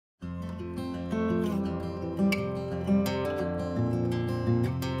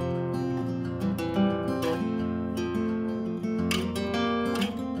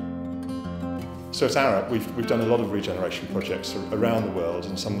So at Arup, we've done a lot of regeneration projects around the world,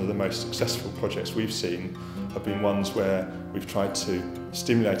 and some of the most successful projects we've seen have been ones where we've tried to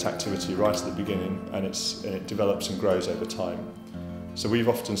stimulate activity right at the beginning, and it develops and grows over time. So we've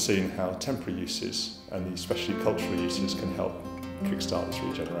often seen how temporary uses, and especially cultural uses, can help kickstart this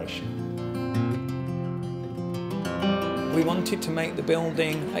regeneration. We wanted to make the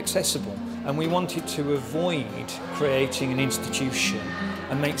building accessible, and we wanted to avoid creating an institution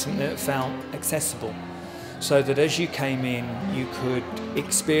and make something that felt accessible, so that as you came in you could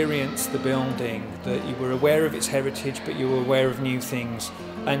experience the building, that you were aware of its heritage but you were aware of new things,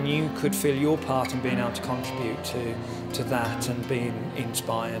 and you could feel your part in being able to contribute to that and being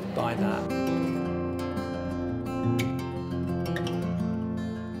inspired by that.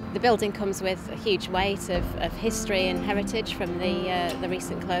 The building comes with a huge weight of history and heritage from the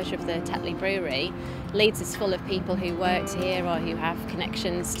recent closure of the Tetley Brewery. Leeds is full of people who worked here or who have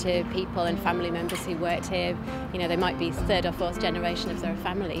connections to people and family members who worked here. You know, they might be third or fourth generation of their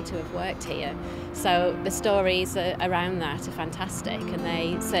family to have worked here. So the stories around that are fantastic, and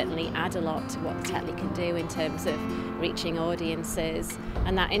they certainly add a lot to what the Tetley can do in terms of reaching audiences,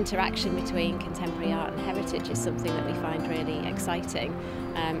 and that interaction between contemporary art and heritage is something that we find really exciting,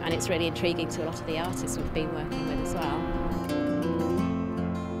 and it's really intriguing to a lot of the artists we've been working with as well.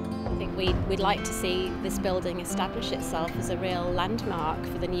 I think we'd like to see this building establish itself as a real landmark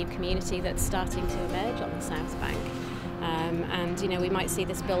for the new community that's starting to emerge on the South Bank. And you know, we might see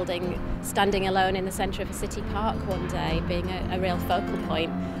this building standing alone in the centre of a city park one day, being a real focal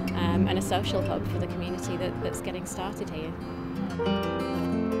point and a social hub for the community that's getting started here.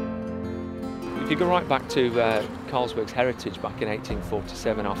 If you go right back to Carlsberg's heritage back in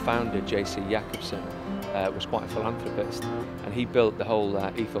 1847, our founder, J.C. Jacobsen, was quite a philanthropist, and he built the whole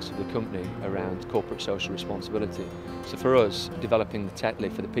ethos of the company around corporate social responsibility. So for us, developing the Tetley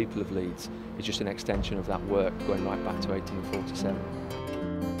for the people of Leeds is just an extension of that work going right back to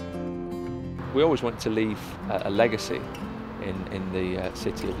 1847. We always wanted to leave a legacy in the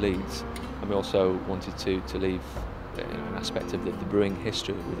city of Leeds, and we also wanted to leave an aspect of the brewing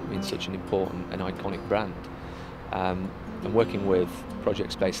history, with it being such an important and iconic brand. And working with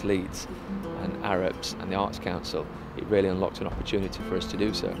Project Space Leeds and Arups and the Arts Council, it really unlocked an opportunity for us to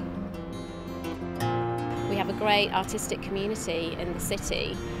do so. We have a great artistic community in the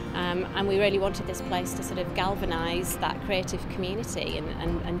city, and we really wanted this place to sort of galvanise that creative community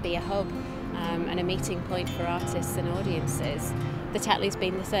and be a hub and a meeting point for artists and audiences. The Tetley's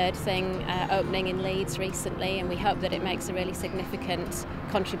been the third thing opening in Leeds recently, and we hope that it makes a really significant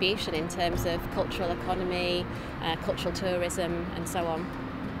contribution in terms of cultural economy, cultural tourism and so on.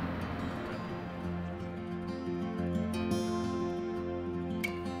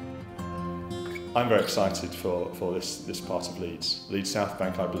 I'm very excited for this part of Leeds. Leeds South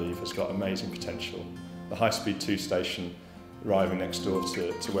Bank, I believe, has got amazing potential. The high-speed 2 station arriving next door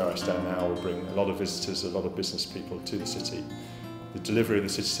to where I stand now will bring a lot of visitors, a lot of business people to the city. The delivery of the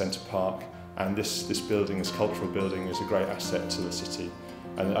city centre park and this building, this cultural building, is a great asset to the city,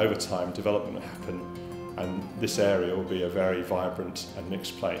 and over time development will happen, and this area will be a very vibrant and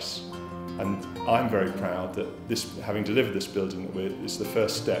mixed place. And I'm very proud that having delivered this building, is the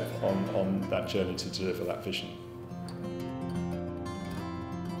first step on that journey to deliver that vision.